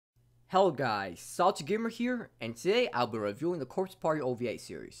Hello guys, Salty Gamer here, and today I'll be reviewing the Corpse Party OVA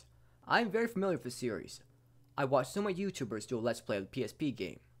series. I'm very familiar with the series. I watched so many YouTubers do a let's play of the PSP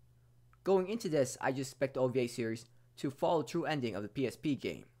game. Going into this, I just expect the OVA series to follow the true ending of the PSP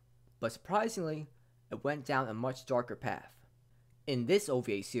game, but surprisingly, it went down a much darker path. In this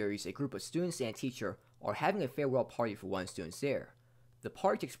OVA series, a group of students and a teacher are having a farewell party for one of the students there. The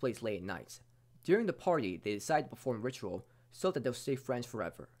party takes place late at night. During the party, they decide to perform a ritual so that they'll stay friends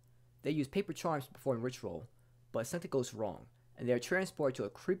forever. They use paper charms to perform a ritual, but something goes wrong, and they are transported to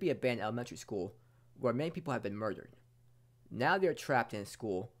a creepy abandoned elementary school where many people have been murdered. Now they are trapped in a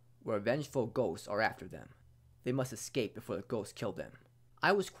school where vengeful ghosts are after them. They must escape before the ghosts kill them.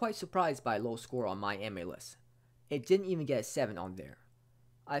 I was quite surprised by a low score on my anime list. It didn't even get a 7 on there.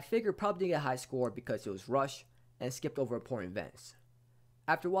 I figured probably didn't get a high score because it was rushed and skipped over important events.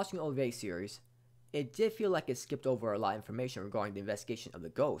 After watching the OVA series, it did feel like it skipped over a lot of information regarding the investigation of the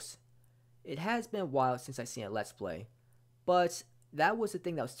ghosts. It has been a while since I've seen a Let's Play, but that was the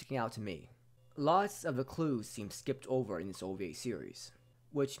thing that was sticking out to me. Lots of the clues seem skipped over in this OVA series,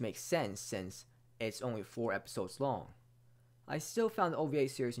 which makes sense since it's only 4 episodes long. I still found the OVA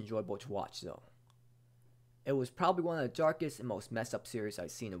series enjoyable to watch though. It was probably one of the darkest and most messed up series I've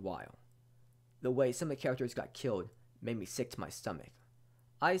seen in a while. The way some of the characters got killed made me sick to my stomach.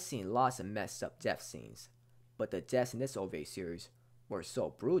 I've seen lots of messed up death scenes, but the deaths in this OVA series were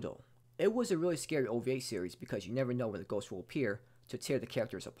so brutal. It was a really scary OVA series because you never know when the ghost will appear to tear the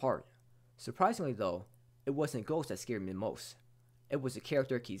characters apart. Surprisingly though, it wasn't a ghost that scared me the most. It was the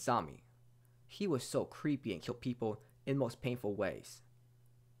character Kizami. He was so creepy and killed people in the most painful ways.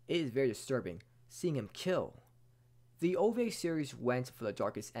 It is very disturbing seeing him kill. The OVA series went for the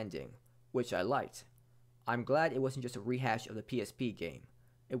darkest ending, which I liked. I'm glad it wasn't just a rehash of the PSP game.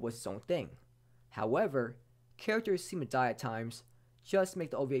 It was its own thing. However, characters seem to die at times just to make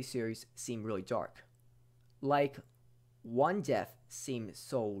the OVA series seem really dark. Like, one death seemed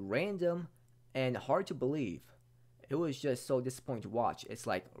so random and hard to believe. It was just so disappointing to watch. It's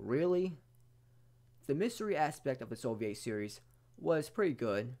like, really? The mystery aspect of this OVA series was pretty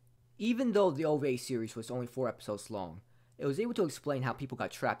good. Even though the OVA series was only 4 episodes long, it was able to explain how people got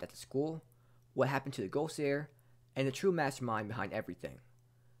trapped at the school, what happened to the ghost there, and the true mastermind behind everything.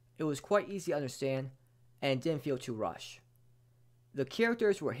 It was quite easy to understand and didn't feel too rushed. The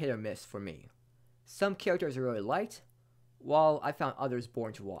characters were hit or miss for me. Some characters I really liked, while I found others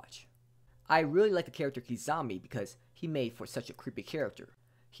boring to watch. I really like the character Kizami because he made for such a creepy character.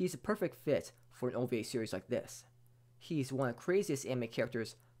 He's a perfect fit for an OVA series like this. He's one of the craziest anime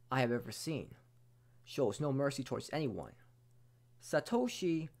characters I have ever seen. Shows no mercy towards anyone.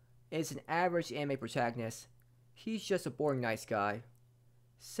 Satoshi is an average anime protagonist. He's just a boring nice guy.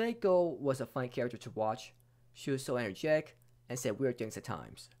 Seiko was a funny character to watch. She was so energetic and said weird things at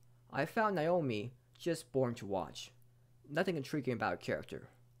times. I found Naomi just boring to watch. Nothing intriguing about her character.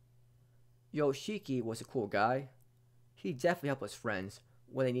 Yoshiki was a cool guy. He definitely helped us friends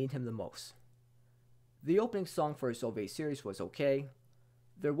when they needed him the most. The opening song for his OVA series was okay.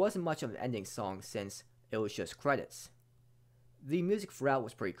 There wasn't much of an ending song since it was just credits. The music throughout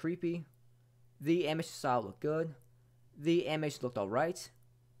was pretty creepy. The animation style looked good. The animation looked alright.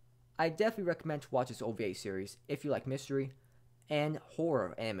 I definitely recommend to watch this OVA series if you like mystery and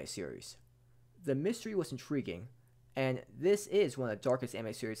horror anime series. The mystery was intriguing, and this is one of the darkest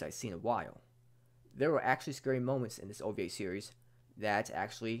anime series I've seen in a while. There were actually scary moments in this OVA series that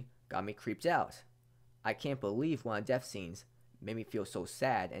actually got me creeped out. I can't believe one of the death scenes made me feel so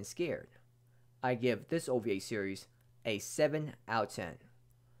sad and scared. I give this OVA series a 7 out of 10.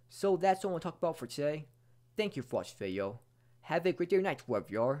 So that's all I want to talk about for today. Thank you for watching the video. Have a great day or night wherever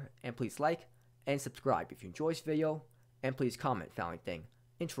you are, and please like and subscribe if you enjoyed this video, and please comment if you found anything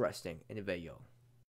interesting in the video.